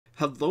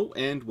Hello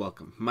and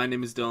welcome. My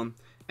name is Dylan,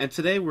 and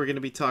today we're going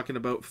to be talking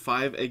about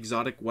 5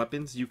 exotic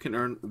weapons you can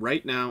earn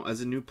right now as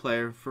a new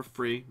player for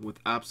free with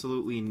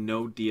absolutely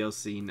no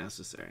DLC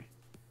necessary.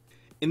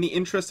 In the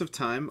interest of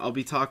time, I'll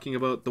be talking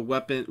about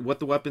what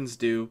the weapons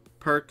do,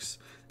 perks,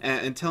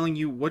 and telling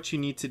you what you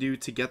need to do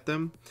to get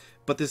them,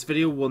 but this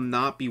video will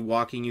not be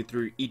walking you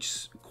through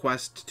each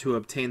quest to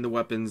obtain the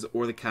weapons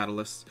or the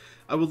catalysts.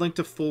 I will link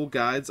to full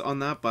guides on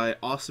that by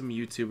awesome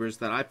YouTubers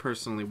that I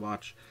personally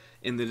watch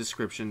in the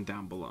description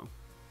down below.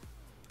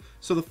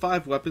 So the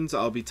 5 weapons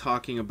I'll be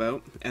talking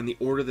about and the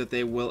order that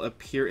they will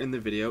appear in the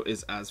video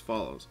is as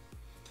follows: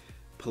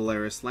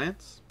 Polaris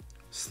Lance,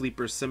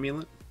 Sleeper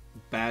Simulant,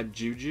 Bad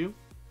Juju,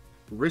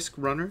 Risk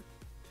Runner,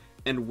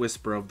 and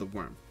Whisper of the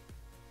Worm.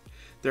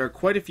 There are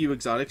quite a few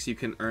exotics you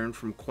can earn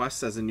from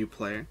quests as a new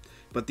player,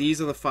 but these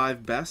are the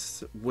 5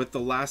 best, with the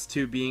last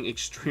 2 being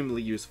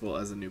extremely useful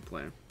as a new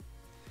player.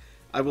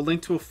 I will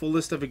link to a full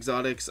list of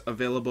exotics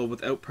available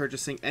without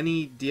purchasing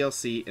any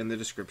DLC in the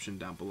description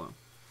down below.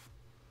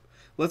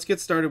 Let's get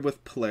started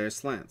with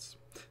Polaris Lance.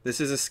 This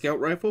is a scout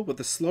rifle with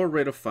a slower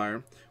rate of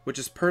fire, which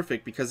is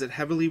perfect because it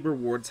heavily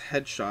rewards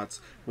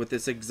headshots with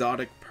this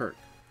exotic perk.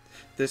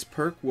 This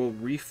perk will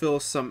refill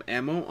some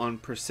ammo on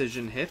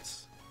precision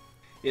hits.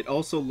 It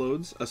also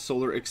loads a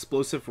solar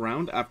explosive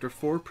round after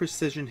 4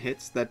 precision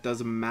hits that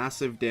does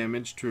massive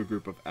damage to a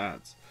group of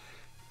adds.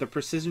 The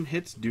precision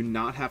hits do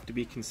not have to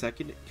be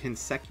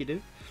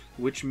consecutive,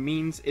 which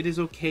means it is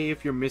okay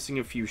if you're missing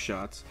a few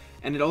shots,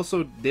 and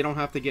they don't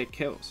have to get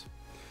kills.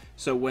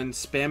 So when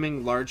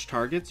spamming large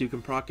targets, you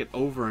can proc it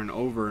over and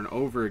over and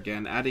over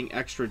again, adding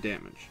extra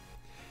damage.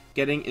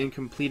 Getting and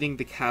completing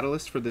the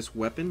catalyst for this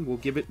weapon will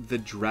give it the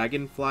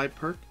Dragonfly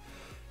perk,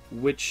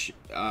 which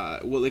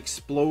will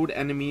explode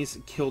enemies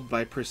killed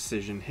by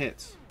precision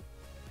hits.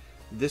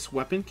 This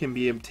weapon can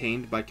be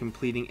obtained by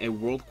completing a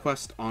world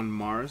quest on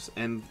Mars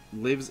and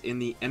lives in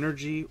the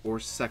energy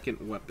or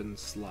second weapon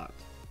slot.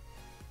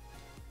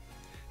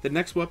 The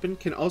next weapon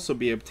can also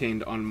be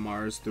obtained on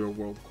Mars through a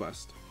world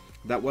quest.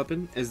 That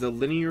weapon is the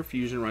Linear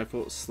Fusion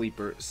Rifle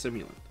Sleeper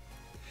Simulant.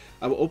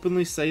 I will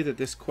openly say that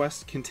this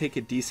quest can take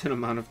a decent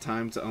amount of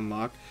time to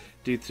unlock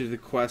due to the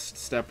quest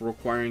step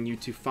requiring you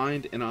to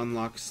find and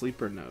unlock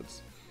sleeper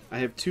nodes. I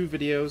have 2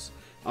 videos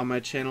on my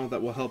channel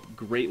that will help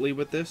greatly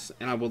with this,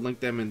 and I will link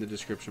them in the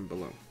description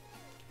below.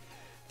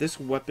 This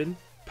weapon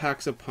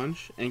packs a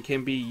punch and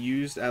can be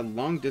used at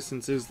long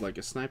distances like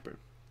a sniper.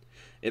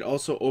 It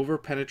also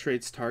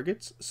over-penetrates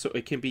targets, so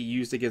it can be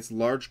used against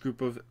large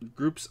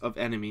groups of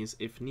enemies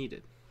if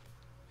needed.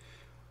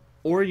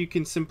 Or you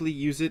can simply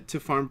use it to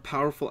farm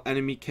powerful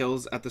enemy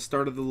kills at the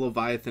start of the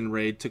Leviathan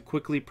raid to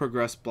quickly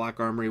progress Black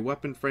Armory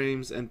weapon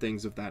frames and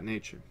things of that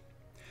nature.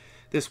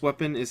 This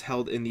weapon is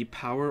held in the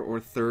power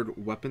or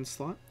third weapon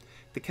slot.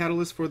 The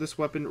catalyst for this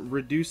weapon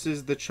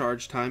reduces the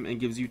charge time and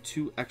gives you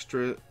 2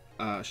 extra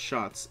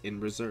shots in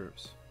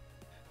reserves.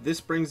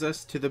 This brings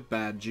us to the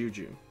Bad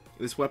Juju.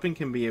 This weapon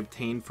can be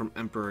obtained from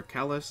Emperor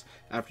Callus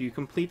after you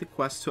complete the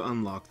quest to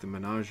unlock the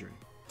Menagerie.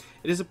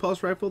 It is a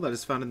pulse rifle that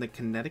is found in the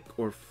kinetic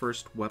or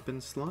first weapon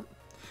slot.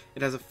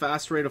 It has a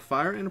fast rate of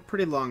fire and a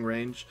pretty long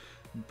range,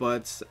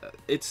 but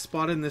its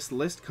spot in this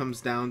list comes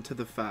down to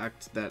the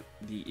fact that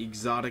the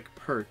exotic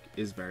perk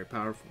is very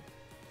powerful.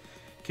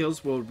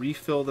 Kills will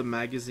refill the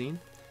magazine,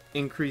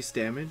 increase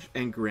damage,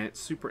 and grant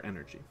super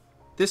energy.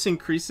 This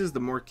increases the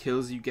more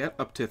kills you get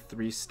up to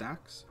 3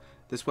 stacks.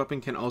 This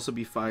weapon can also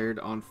be fired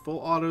on full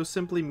auto,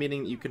 simply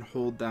meaning you can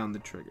hold down the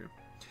trigger.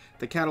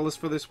 The catalyst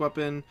for this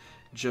weapon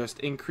just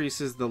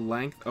increases the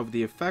length of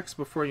the effects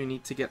before you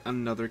need to get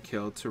another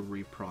kill to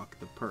reproc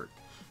the perk.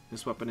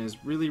 This weapon is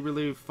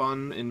really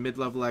fun in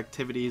mid-level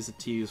activities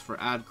to use for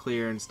ad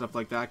clear and stuff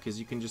like that, because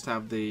you can just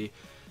have the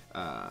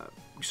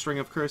string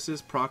of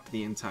curses proc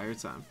the entire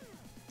time.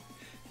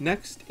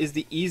 Next is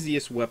the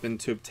easiest weapon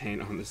to obtain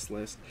on this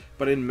list,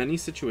 but in many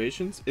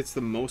situations it's the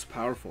most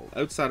powerful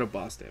outside of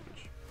boss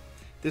damage.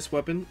 This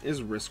weapon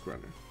is Risk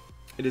Runner.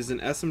 It is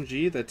an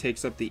SMG that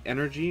takes up the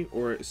energy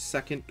or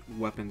second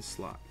weapon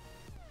slot.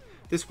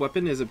 This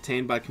weapon is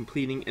obtained by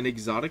completing an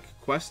exotic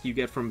quest you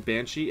get from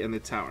Banshee and the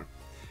Tower.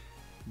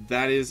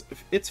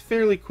 It's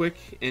fairly quick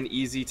and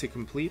easy to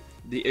complete.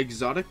 The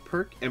exotic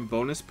perk and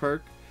bonus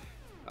perk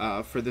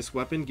for this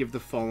weapon give the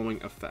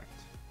following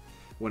effect.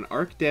 When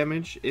arc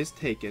damage is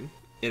taken,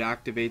 it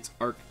activates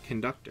Arc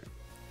Conductor.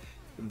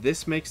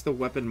 This makes the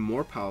weapon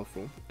more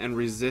powerful and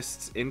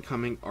resists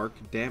incoming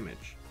arc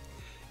damage.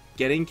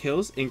 Getting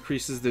kills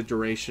increases the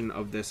duration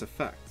of this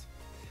effect.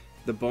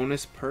 The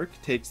bonus perk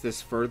takes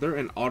this further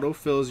and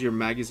autofills your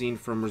magazine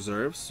from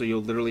reserves, so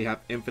you'll literally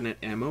have infinite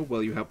ammo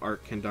while you have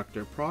Arc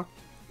Conductor procced.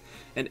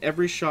 And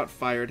every shot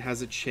fired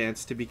has a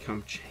chance to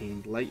become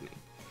Chained Lightning,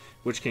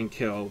 which can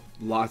kill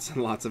lots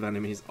and lots of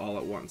enemies all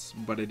at once.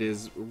 But it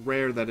is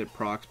rare that it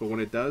procs, but when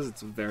it does,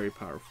 it's very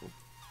powerful.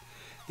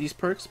 These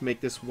perks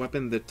make this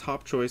weapon the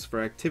top choice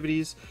for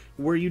activities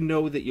where you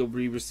know that you'll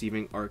be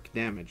receiving arc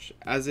damage,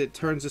 as it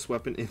turns this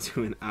weapon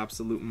into an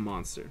absolute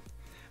monster.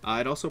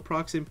 It also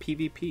procs in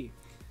PvP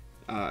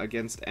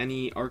against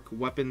any arc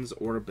weapons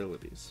or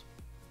abilities.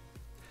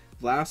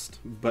 Last,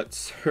 but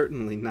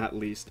certainly not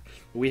least,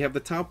 we have the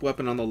top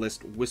weapon on the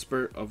list,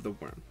 Whisper of the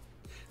Worm.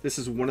 This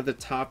is one of the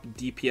top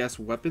DPS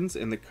weapons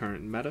in the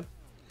current meta.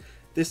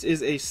 This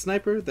is a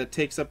sniper that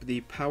takes up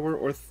the power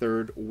or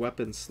third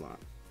weapon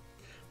slot.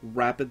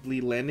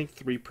 Rapidly landing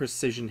 3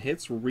 precision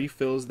hits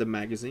refills the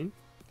magazine.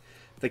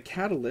 The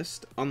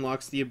Catalyst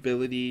unlocks the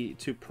ability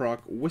to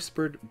proc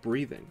Whispered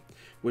Breathing,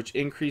 which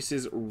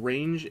increases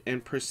range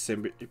and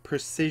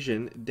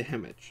precision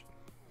damage.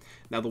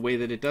 Now the way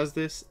that it does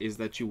this is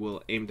that you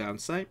will aim down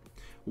sight.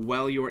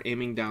 While you're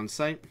aiming down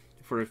sight,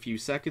 for a few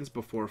seconds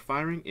before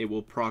firing, it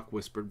will proc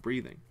Whispered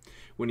Breathing.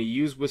 When you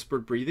use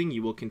Whispered Breathing,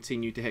 you will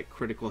continue to hit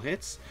critical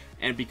hits,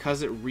 and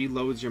because it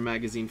reloads your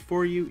magazine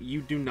for you,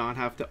 you do not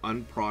have to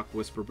unproc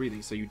Whispered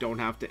Breathing, so you don't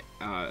have to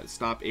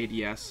stop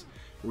ADS,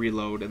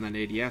 reload, and then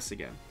ADS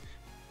again.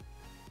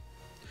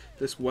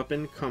 This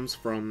weapon comes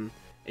from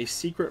a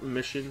secret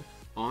mission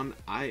on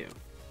Io.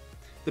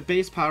 The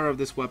base power of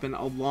this weapon,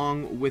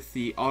 along with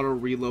the auto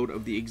reload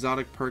of the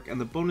exotic perk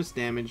and the bonus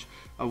damage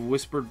of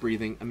Whispered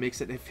Breathing,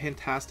 makes it a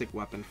fantastic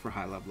weapon for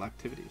high level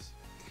activities.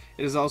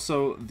 It is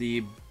also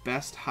the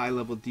best high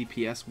level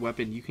DPS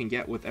weapon you can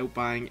get without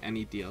buying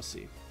any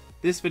DLC.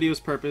 This video's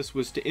purpose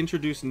was to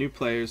introduce new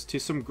players to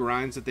some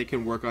grinds that they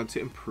can work on to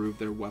improve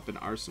their weapon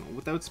arsenal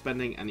without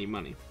spending any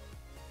money.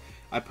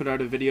 I put out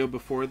a video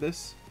before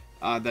this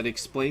that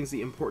explains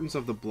the importance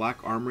of the Black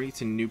Armory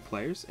to new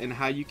players and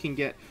how you can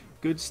get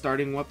good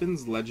starting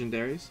weapons,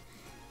 legendaries,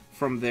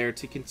 from there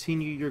to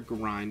continue your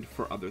grind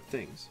for other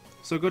things.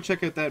 So go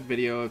check out that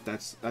video if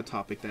that's a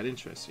topic that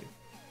interests you.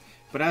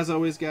 But as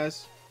always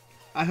guys,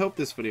 I hope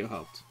this video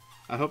helped.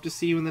 I hope to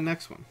see you in the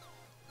next one.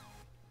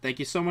 Thank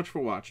you so much for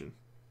watching,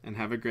 and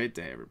have a great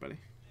day everybody.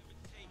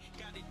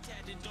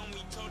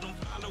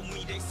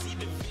 They see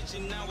the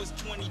vision, now it's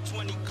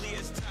 2020, clear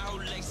as tile,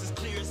 Lexus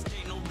clear as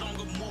day, no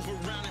longer move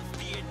around in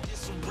fear,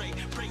 disarray.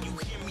 Pray you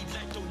hear me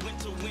like the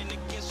winter wind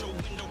against your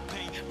window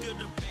pane. Feel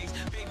the bass,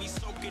 baby,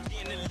 soak it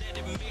in and let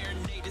it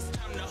marinate. It's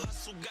time to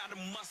hustle, gotta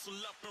muscle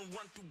up and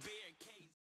run through barricades.